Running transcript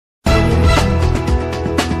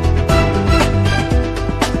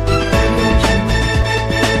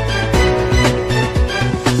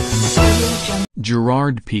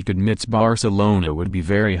Gerard Pique admits Barcelona would be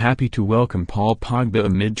very happy to welcome Paul Pogba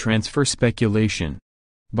amid transfer speculation.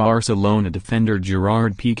 Barcelona defender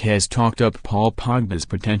Gerard Pique has talked up Paul Pogba's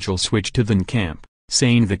potential switch to the Nou Camp,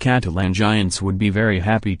 saying the Catalan giants would be very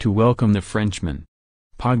happy to welcome the Frenchman.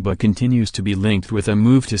 Pogba continues to be linked with a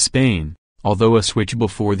move to Spain, although a switch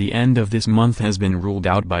before the end of this month has been ruled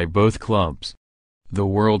out by both clubs. The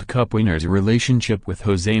World Cup winner's relationship with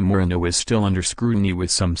Jose Mourinho is still under scrutiny, with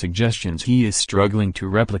some suggestions he is struggling to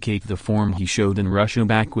replicate the form he showed in Russia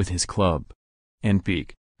back with his club. And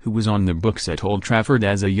Pique, who was on the books at Old Trafford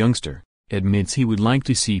as a youngster, admits he would like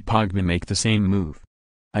to see Pogba make the same move.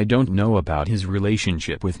 "I don't know about his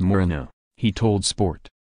relationship with Mourinho," he told Sport.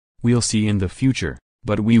 "We'll see in the future,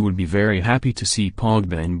 but we would be very happy to see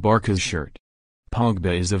Pogba in Barca's shirt.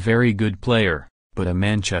 Pogba is a very good player, but a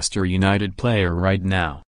Manchester United player right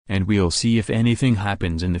now, and we'll see if anything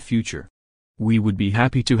happens in the future. We would be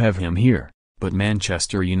happy to have him here, but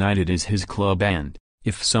Manchester United is his club, and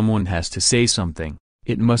if someone has to say something,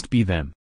 it must be them."